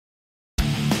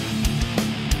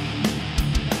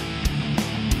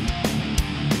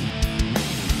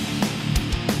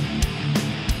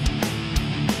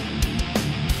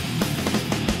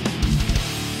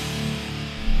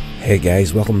Hey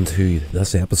guys, welcome to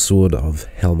this episode of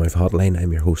Hellmouth Hotline.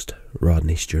 I'm your host,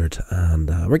 Rodney Stewart, and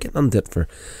we're getting on it for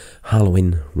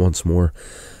Halloween once more.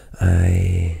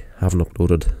 I haven't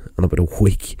uploaded in about a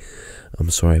week. I'm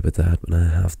sorry about that, but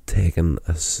I have taken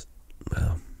a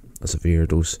severe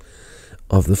dose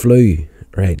of the flu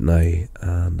right now,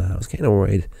 and I was kind of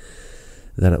worried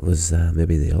that it was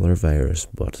maybe the other virus,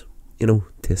 but you know,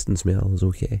 taste and smell is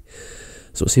okay,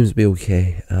 so it seems to be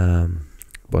okay.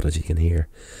 But as you can hear,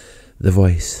 the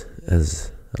voice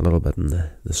is a little bit on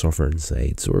the suffering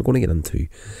side. So we're going to get into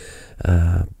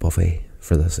Buffy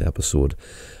for this episode.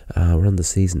 We're on the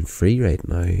season 3 right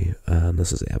now, and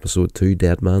this is episode 2,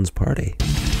 Dead Man's Party.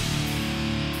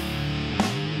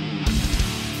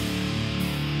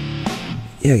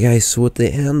 Yeah guys, so at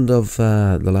the end of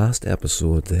the last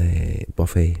episode,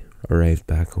 Buffy arrived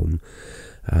back home.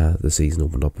 The season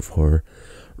opened up with her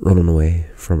running away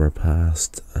from her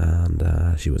past,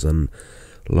 and she was in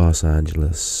Los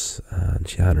Angeles, and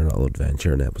she had her little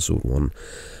adventure in episode 1,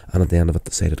 and at the end of it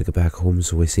decided to go back home.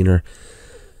 So we seen her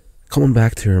coming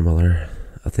back to her mother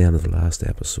at the end of the last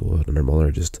episode, and her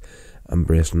mother just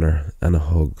embracing her in a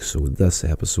hug. So this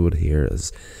episode here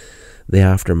is the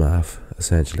aftermath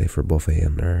essentially for Buffy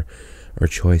and her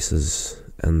choices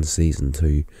in season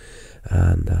 2,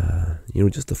 and you know,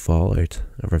 just the fallout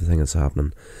of everything that's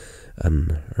happening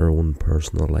in her own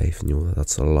personal life. You know,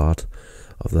 that's a lot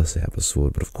of this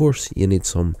episode, but of course you need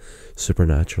some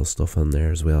supernatural stuff in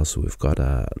there as well. So we've got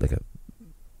a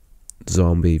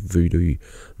zombie voodoo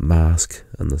mask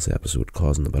in this episode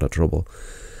causing a bit of trouble,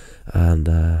 and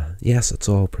yes, it's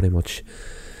all pretty much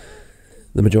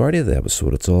the majority of the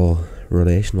episode. It's all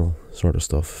relational sort of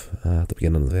stuff. At the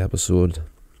beginning of the episode,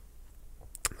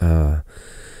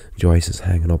 Joyce is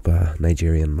hanging up a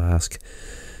Nigerian mask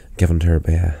given to her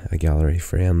by a gallery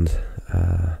friend.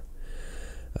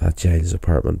 At Giles'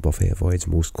 apartment, Buffy avoids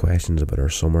most questions about her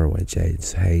summer while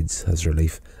Giles hides his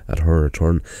relief at her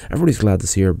return. Everybody's glad to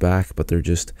see her back, but they're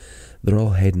all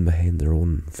hiding behind their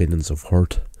own feelings of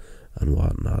hurt and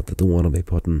whatnot. They don't want to be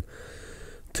putting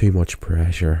too much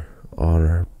pressure on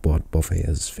her, but Buffy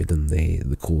is feeling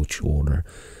the cold shoulder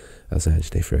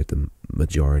essentially throughout the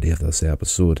majority of this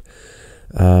episode.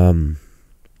 Of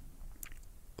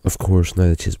course, now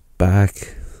that she's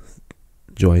back,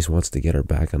 Joyce wants to get her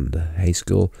back into high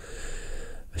school.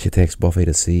 She takes Buffy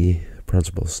to see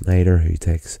Principal Snyder, who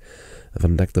takes a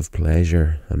vindictive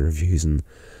pleasure in refusing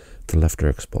to lift her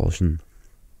expulsion.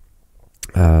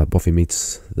 Buffy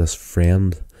meets this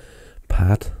friend,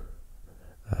 Pat,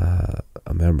 a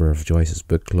member of Joyce's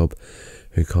book club,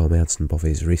 who comments on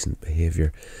Buffy's recent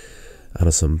behaviour and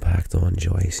its impact on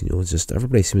Joyce. You know, it's just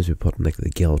everybody seems to be putting like the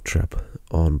guilt trip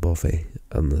on Buffy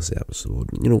in this episode.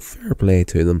 You know, fair play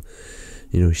to them.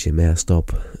 You know, she messed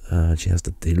up and she has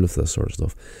to deal with this sort of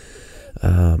stuff.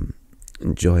 And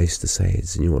Joyce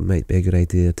decides, you know, it might be a good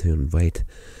idea to invite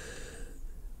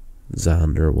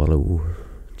Xander, Willow,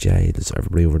 Giles,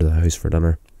 everybody over to the house for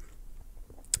dinner.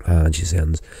 And she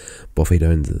sends Buffy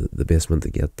down to the basement to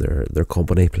get their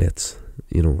company plates.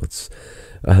 You know,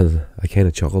 I kind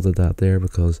of chuckled at that there,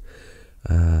 because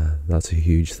that's a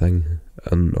huge thing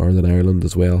in Northern Ireland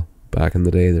as well. Back in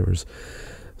the day, there was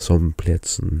some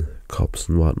plates and cups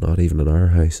and whatnot, even in our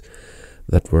house,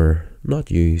 that were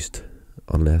not used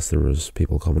unless there was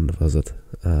people coming to visit.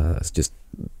 It's just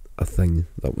a thing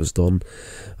that was done.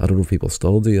 I don't know if people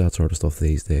still do that sort of stuff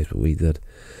these days, but we did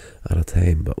at a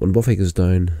time. But when Buffy goes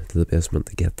down to the basement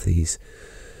to get these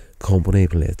company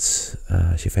plates,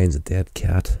 she finds a dead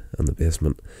cat in the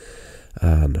basement,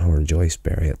 and her and Joyce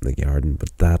bury it in the garden.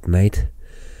 But that night,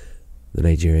 the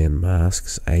Nigerian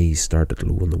mask's eyes start to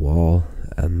glow on the wall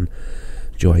in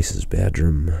Joyce's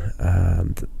bedroom,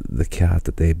 and the cat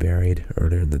that they buried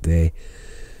earlier in the day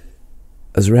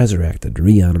is resurrected,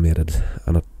 reanimated,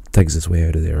 and it digs its way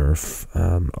out of the earth,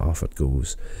 and off it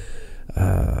goes.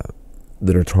 The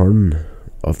return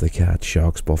of the cat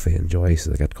shocks Buffy and Joyce.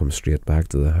 The cat comes straight back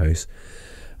to the house,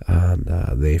 and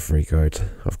they freak out,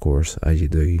 of course, as you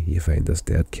do. You find this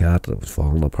dead cat that was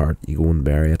falling apart, you go and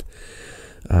bury it,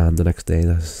 and the next day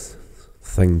this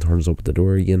thing turns up at the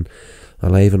door again,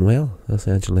 alive and well,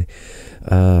 essentially.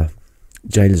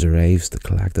 Giles arrives to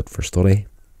collect it for study,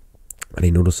 and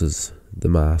he notices the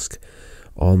mask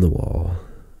on the wall,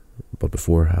 but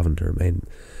before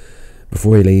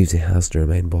he leaves, he has to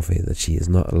remind Buffy that she is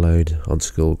not allowed on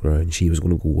school grounds. She was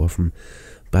going to go with him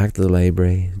back to the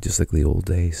library, just like the old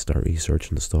days, start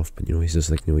researching the stuff, but you know, he's just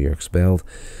like, you know, you're expelled.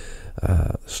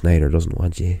 Snyder doesn't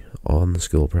want you on the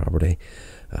school property,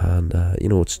 and you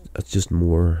know, it's just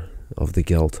more of the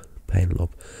guilt piling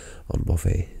up on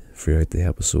Buffy throughout the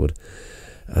episode.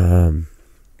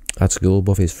 At school,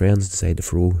 Buffy's friends decide to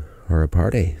throw or a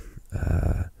party.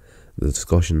 The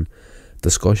discussion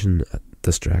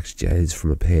distracts Giles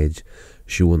from a page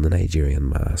showing the Nigerian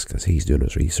mask as he's doing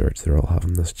his research. They're all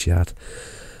having this chat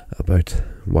about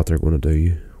what they're going to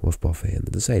do with Buffy, and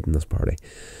they decide in this party.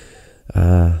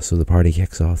 So the party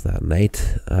kicks off that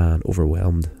night, and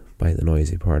overwhelmed by the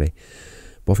noisy party,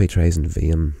 Buffy tries in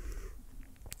vain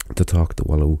to talk to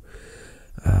Willow.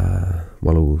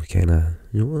 Willow kind of,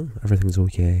 everything's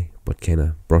okay, but kind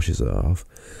of brushes it off,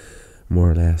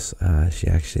 more or less.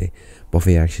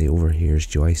 Buffy actually overhears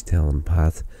Joyce telling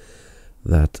Pat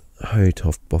that how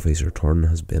tough Buffy's return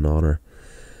has been on her,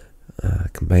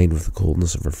 combined with the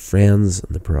coldness of her friends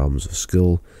and the problems of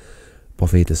school.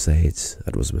 Buffy decides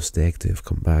it was a mistake to have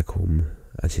come back home,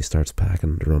 and she starts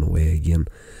packing to run away again.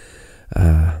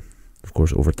 Of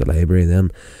course, over at the library then,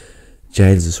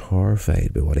 Giles is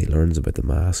horrified by what he learns about the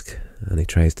mask, and he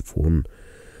tries to phone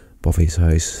Buffy's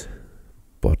house,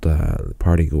 but the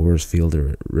partygoers fail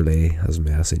to relay his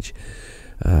message.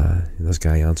 This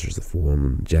guy answers the phone,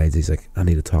 and Giles, he's like, I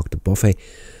need to talk to Buffy,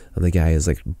 and the guy is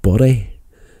like, Buddy?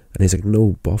 And he's like,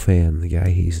 no, Buffy. And the guy,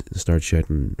 he starts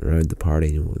shouting around the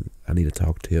party, I need to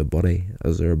talk to you, buddy.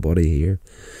 Is there a buddy here?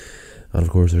 And of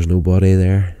course there's no buddy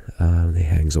there, and he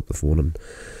hangs up the phone, and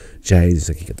Giles is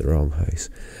like, he got the wrong house.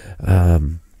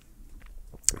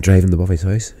 Driving to Buffy's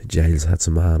house, Giles hits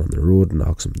a man on the road and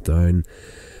knocks him down,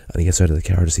 and he gets out of the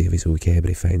car to see if he's okay, but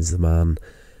he finds the man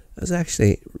is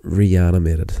actually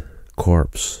reanimated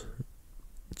corpse,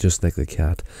 just like the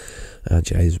cat.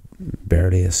 Giles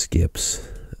barely escapes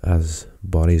as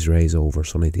bodies rise over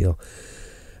Sunnydale,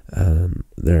 and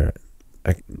they're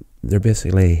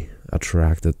basically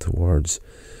attracted towards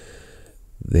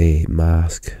the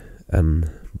mask in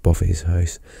Buffy's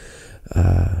house.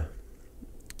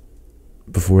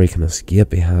 Before he can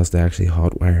escape, he has to actually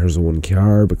hotwire his own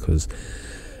car, because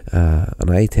and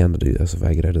I tend to do this if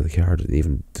I get out of the car,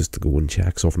 even just to go and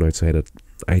check something outside it.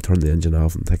 I turn the engine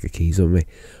off and take the keys with me.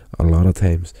 A lot of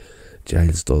times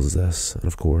Giles does this, and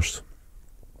of course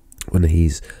when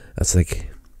it's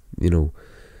like,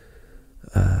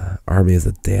 Army of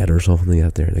the Dead or something like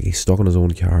that there. Like, he's stuck in his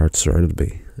own car, it's surrounded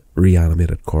by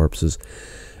reanimated corpses.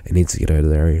 He needs to get out of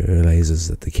there. He realises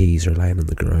that the keys are lying on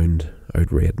the ground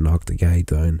outright, knocked the guy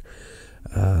down,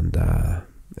 and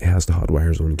he has to hotwire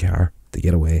his own car to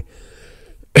get away.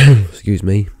 Excuse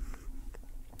me.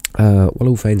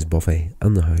 Willow finds Buffy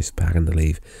in the house packing to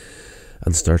leave,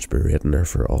 and starts berating her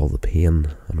for all the pain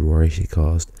and worry she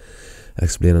caused,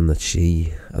 explaining that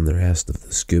she and the rest of the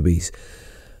Scoobies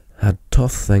had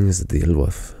tough things to deal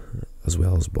with, as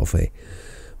well as Buffy.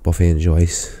 Buffy and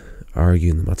Joyce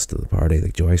argue in the midst of the party.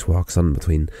 Like, Joyce walks in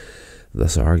between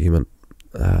this argument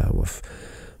with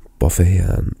Buffy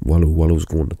and Willow. Willow's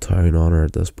going to town on her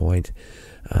at this point,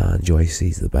 and Joyce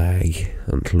sees the bag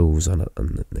and clothes on it,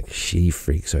 and like, she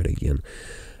freaks out again,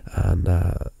 and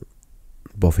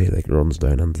Buffy runs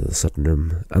down into the sitting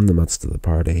room in the midst of the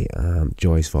party, and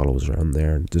Joyce follows around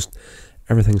there, and just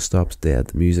everything stops dead,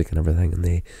 the music and everything,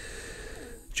 and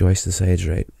Joyce decides,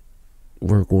 right,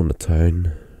 we're going to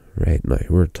town right now,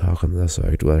 we're talking this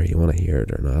out whether you want to hear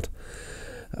it or not.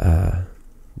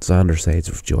 Xander sides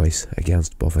with Joyce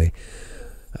against Buffy.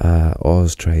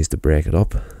 Oz tries to break it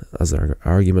up as their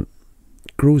argument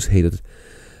grows heated.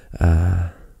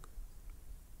 The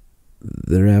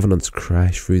revenants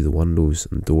crash through the windows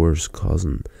and doors,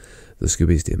 causing the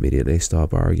Scoobies to immediately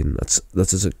stop arguing.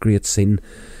 This is a great scene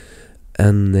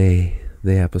in the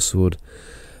episode,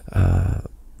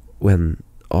 when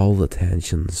all the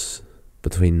tensions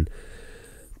between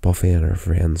Buffy and her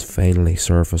friends finally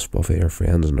surface. Buffy, her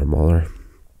friends, and her mother,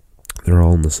 they're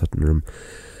all in the sitting room.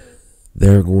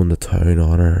 They're going to town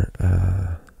on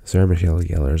her. Sarah Michelle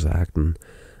Gellar's acting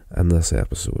in this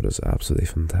episode is absolutely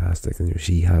fantastic, and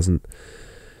she's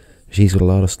got a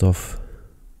lot of stuff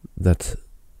that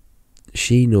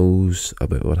she knows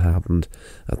about what happened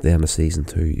at the end of season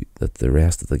 2 that the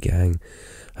rest of the gang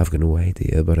have got no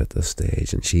idea about at this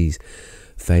stage, and she's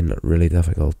finding it really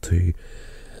difficult to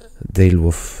deal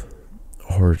with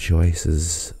her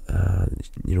choices.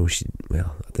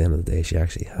 At the end of the day, she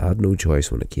actually had no choice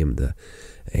when it came to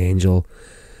Angel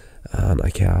and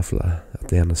Akafla at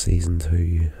the end of season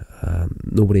 2.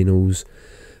 Nobody knows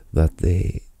that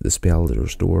the spell to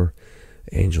restore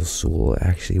Angel's soul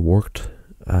actually worked,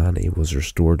 and he was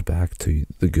restored back to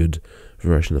the good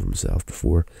version of himself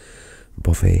before.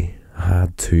 Buffy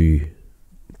had to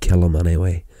kill him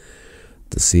anyway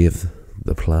to save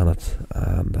the planet,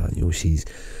 and she's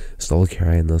still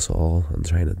carrying this all and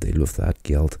trying to deal with that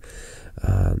guilt.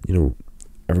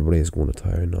 Everybody is going to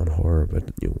town on her,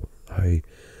 but how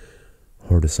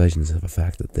her decisions have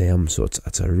affected them. So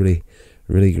it's a really,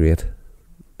 really great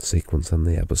sequence in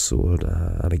the episode,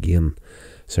 and again,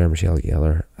 Sarah Michelle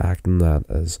Gellar acting that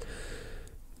is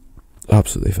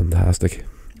absolutely fantastic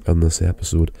in this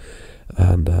episode.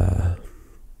 And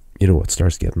it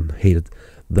starts getting heated to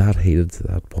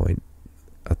that point,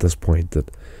 at this point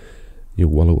that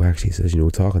Willow actually says,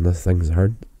 talking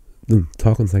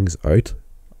things out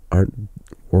aren't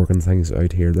working things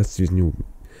out here. Let's just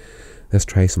let's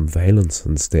try some violence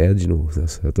instead.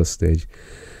 At this stage,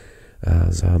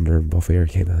 Xander and Buffy are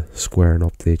kind of squaring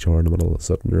up to each other in the middle of the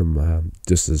sitting room.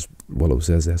 Just as Willow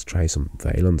says, let's try some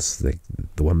violence. Like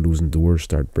the windows and doors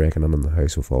start breaking in the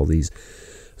house with all these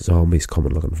zombies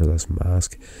coming looking for this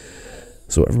mask.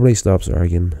 So everybody stops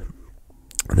arguing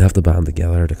and they have to band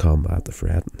together to combat the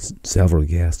threat. Several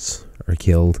guests are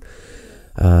killed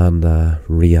and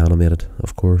reanimated,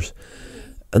 of course.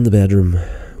 In the bedroom,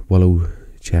 Willow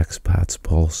checks Pat's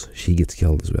pulse. She gets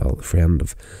killed as well. The friend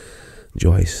of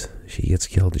Joyce, she gets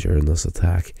killed during this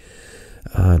attack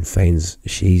and finds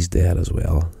she's dead as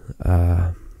well.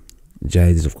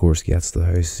 Giles, of course, gets to the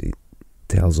house. He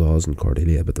tells Oz and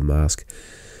Cordelia about the mask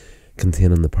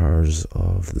containing the powers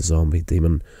of the zombie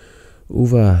demon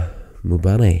Uva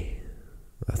Mubani.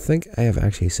 I think I have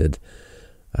actually said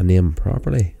a name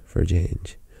properly for a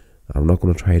change. I'm not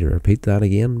going to try to repeat that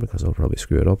again because I'll probably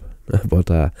screw it up. But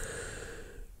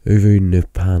Uvu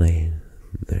Nupani,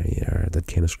 there you are, that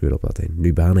kind of screwed up that thing.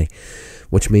 Nubani,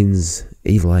 which means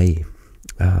evil eye.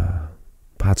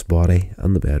 Pat's body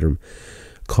in the bedroom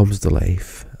comes to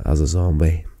life as a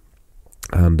zombie,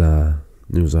 and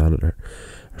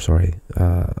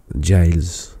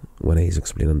Giles, when he's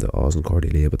explaining to Oz and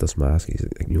Cordelia about this mask, he's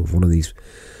like, if one of these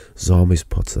zombies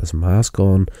puts this mask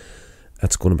on,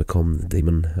 it's going to become the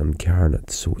demon incarnate.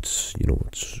 So it's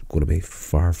it's going to be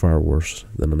far, far worse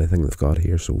than anything they've got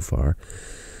here so far.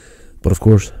 But of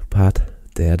course, Pat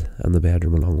dead in the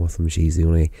bedroom along with him. She's the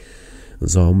only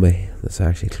zombie that's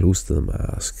actually close to the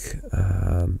mask,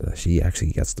 and she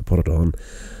actually gets to put it on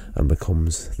and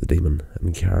becomes the demon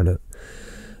incarnate.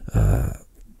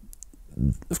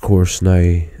 Of course,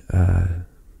 now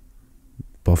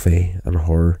Buffy and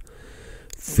her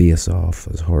face off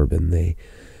as her being the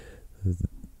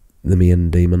main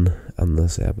demon in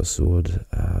this episode,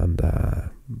 and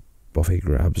Buffy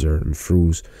grabs her and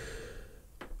throws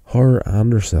her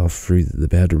and herself through the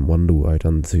bedroom window out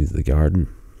into the garden.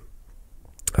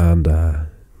 And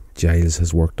Giles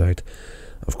has worked out,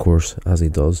 of course, as he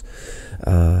does,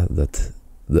 that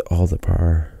all the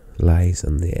power lies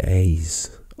in the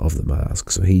eyes of the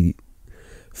mask. So he,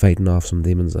 fighting off some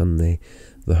demons in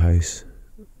the house,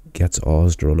 gets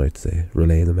Oz drawn out to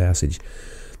relay the message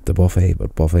to Buffy.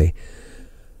 But Buffy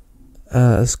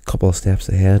is a couple of steps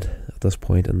ahead at this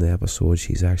point in the episode.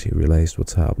 She's actually realised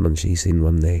what's happening. She's seen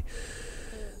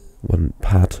when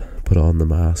Pat put on the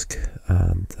mask,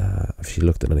 and if she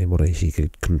looked at anybody, she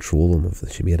could control them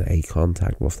if she made eye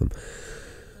contact with them.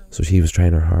 So she was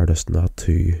trying her hardest not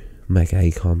to make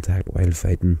eye contact while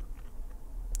fighting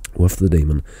with the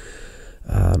demon.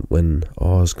 And when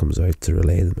Oz comes out to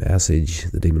relay the message,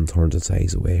 the demon turns its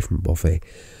eyes away from Buffy,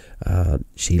 and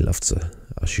she lifts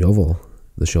a shovel,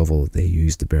 the shovel that they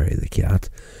used to bury the cat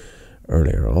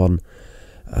earlier on.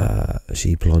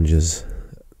 She plunges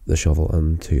the shovel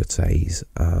into its eyes,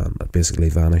 and it basically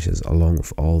vanishes along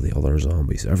with all the other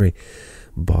zombies. Every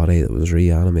body that was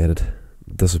reanimated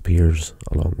disappears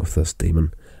along with this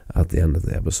demon at the end of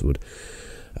the episode.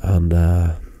 And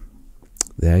the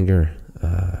anger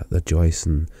that Joyce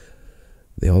and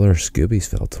the other Scoobies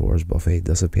felt towards Buffy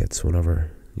dissipates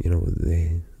whenever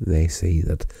they see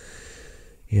that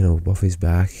Buffy's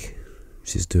back,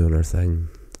 she's doing her thing.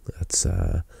 It's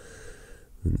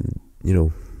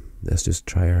let's just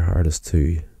try our hardest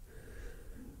to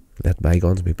let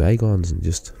bygones be bygones and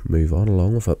just move on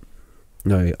along with it.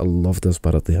 Now, I love this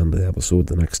bit at the end of the episode.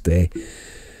 The next day,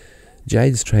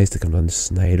 Giles tries to convince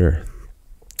Snyder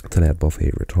to let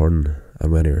Buffy return,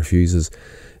 and when he refuses,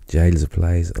 Giles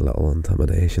applies a little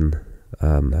intimidation,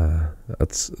 and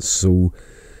it's so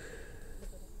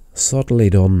subtly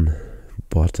done,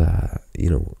 but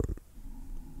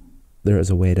there is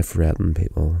a way to threaten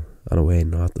people and a way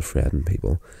not to threaten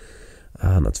people,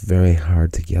 and it's very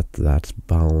hard to get that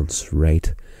balance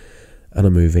right in a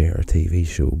movie or a TV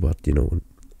show. But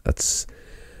it's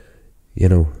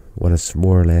when it's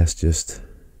more or less just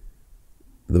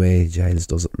the way Giles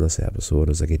does it in this episode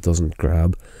is like he doesn't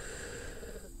grab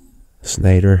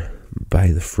Snyder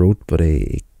by the throat, but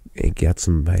he gets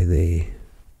him by the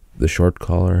short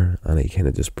collar, and he kind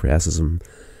of just presses him,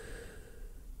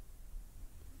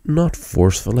 not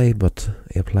forcefully, but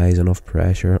he applies enough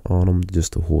pressure on him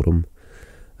just to hold him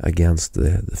against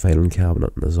the filing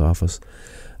cabinet in his office.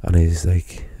 And he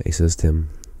says to him,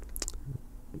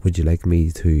 would you like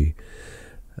me to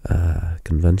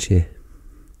convince you?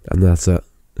 And that's it.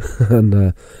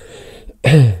 And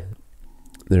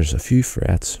there's a few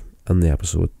threats in the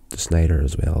episode to Snyder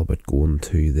as well about going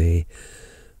to the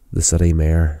city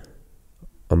mayor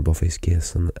on Buffy's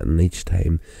case, and each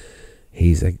time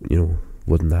he's like,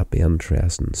 wouldn't that be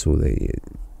interesting? So they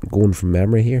going from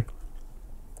memory here.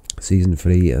 Season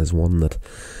 3 is one that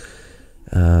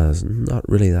is not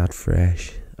really that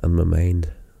fresh in my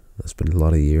mind. It's been a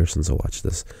lot of years since I watched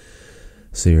this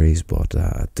series, but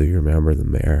I do remember the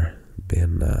mayor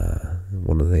being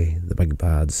one of the big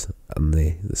bads in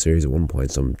the series at one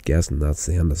point, so I'm guessing that's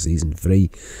the end of season 3.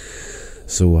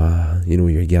 So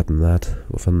you're getting that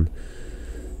within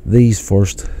these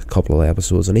first couple of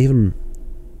episodes, and even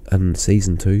in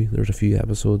season 2 there's a few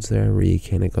episodes there where you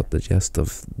kind of got the gist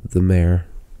of the mayor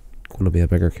going to be a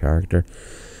bigger character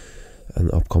in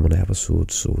the upcoming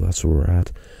episodes. So that's where we're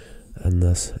at in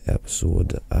this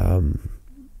episode.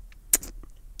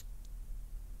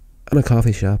 In a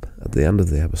coffee shop at the end of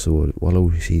the episode,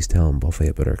 Willow, she's telling Buffy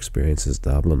about her experiences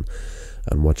dabbling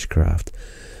in witchcraft,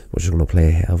 which is going to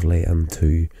play heavily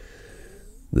into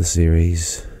the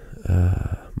series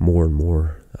more and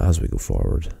more as we go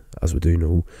forward. As we do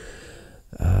know,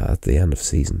 at the end of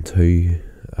season 2,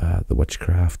 the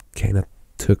witchcraft kind of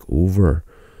took over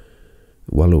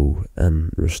Willow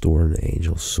in restoring the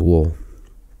angel's soul.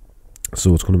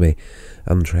 So it's going to be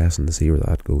interesting to see where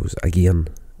that goes. Again,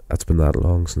 it's been that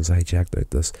long since I checked out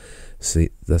this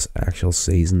actual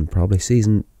season. Probably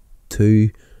season 2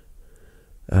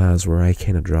 is where I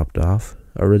kind of dropped off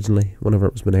originally, whenever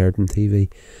it was been aired on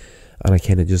TV, and I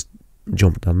kind of just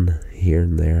jumped in here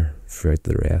and there throughout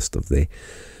the rest of the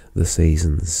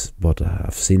seasons. But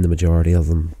I've seen the majority of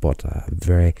them, but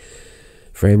very,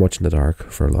 very much in the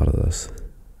dark for a lot of this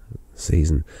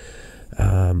season.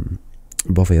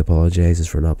 Buffy apologises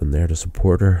for not being there to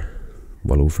support her.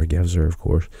 Willow forgives her, of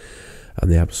course,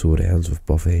 and the episode ends with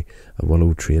Buffy and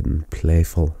Willow trading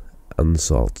playful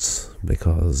insults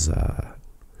because of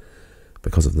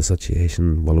the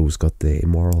situation. Willow's got the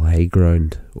moral high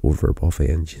ground over Buffy,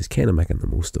 and she's kind of making the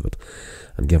most of it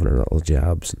and giving her little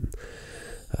jabs,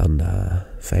 and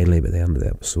finally by the end of the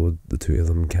episode the two of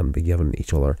them can be giving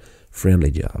each other friendly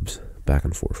jabs back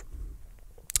and forth.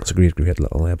 It's a great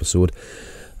little episode,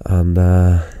 and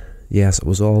yes, it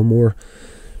was all more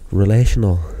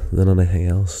relational than anything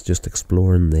else, just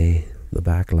exploring the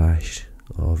backlash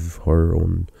of her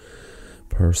own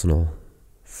personal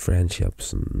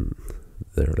friendships and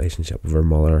the relationship with her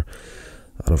mother,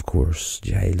 and of course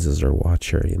Giles as her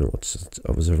watcher. It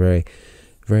was a very,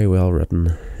 very well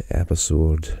written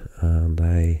episode, and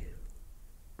I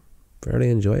fairly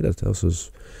enjoyed it. This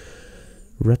was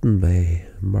written by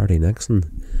Marty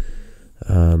Nixon,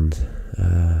 and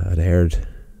it aired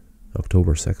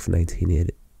October 6th,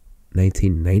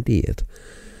 1998.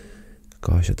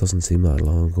 Gosh, it doesn't seem that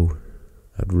long ago.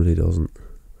 It really doesn't.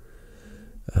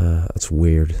 It's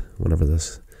weird. Whenever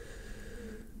this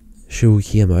show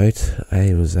came out,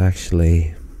 I'm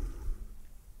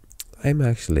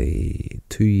actually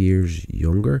 2 years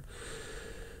younger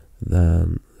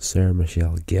than Sarah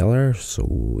Michelle Gellar, so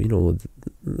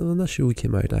when that show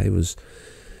came out, I was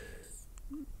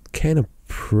kind of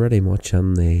pretty much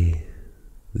in the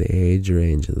age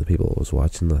range of the people that was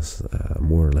watching this,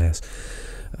 more or less.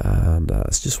 And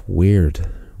it's just weird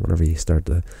whenever you start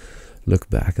to look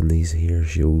back on these here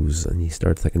shows and you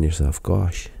start thinking to yourself,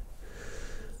 gosh,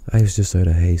 I was just out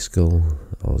of high school,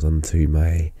 I was into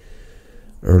my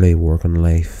early working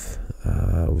life,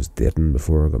 I was dating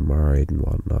before I got married and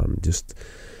whatnot, and just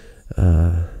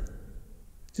a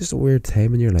weird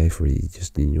time in your life where you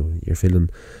just, you're feeling,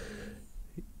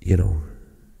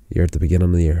 you're at the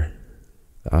beginning of your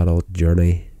adult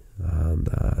journey, and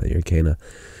you're kind of,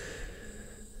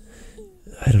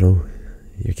 I don't know,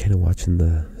 you're kind of watching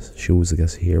the shows, I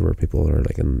guess, here where people are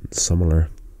like in similar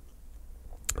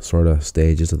sort of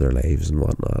stages of their lives and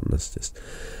whatnot, and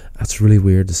that's really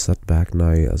weird to sit back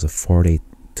now as a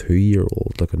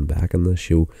 42-year-old looking back on this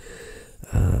show,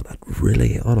 and it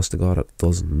really, honest to God, it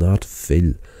does not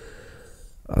feel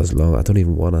as long. I don't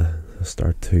even want to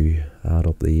start to add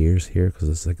up the years here, because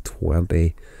it's like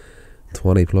 20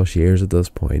 plus years at this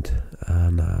point,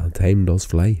 and time does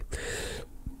fly.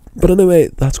 But anyway,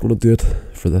 that's going to do it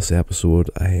for this episode.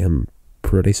 I am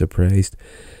pretty surprised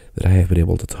that I have been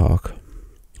able to talk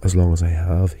as long as I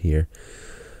have here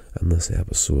in this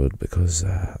episode, because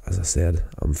as I said,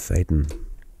 I'm fighting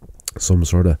some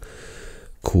sort of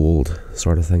cold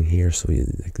sort of thing here, so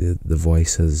the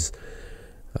voice is,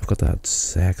 I've got that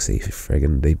sexy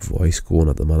friggin' deep voice going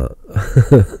at the minute.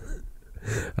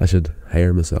 I should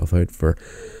hire myself out for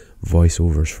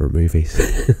voiceovers for movies.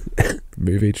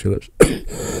 Movie trailers.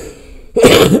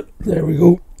 There we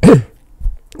go.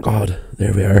 God,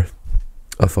 there we are.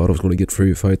 I thought I was going to get through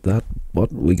without that,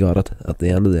 but we got it at the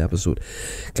end of the episode.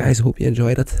 Guys, I hope you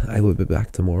enjoyed it. I will be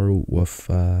back tomorrow with,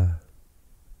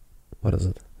 what is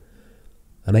it?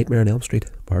 A Nightmare on Elm Street,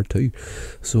 part 2.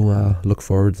 So look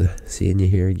forward to seeing you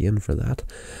here again for that.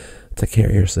 Take care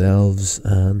of yourselves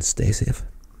and stay safe.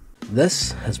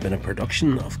 This has been a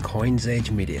production of Coins Age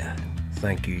Media.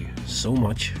 Thank you so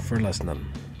much for listening.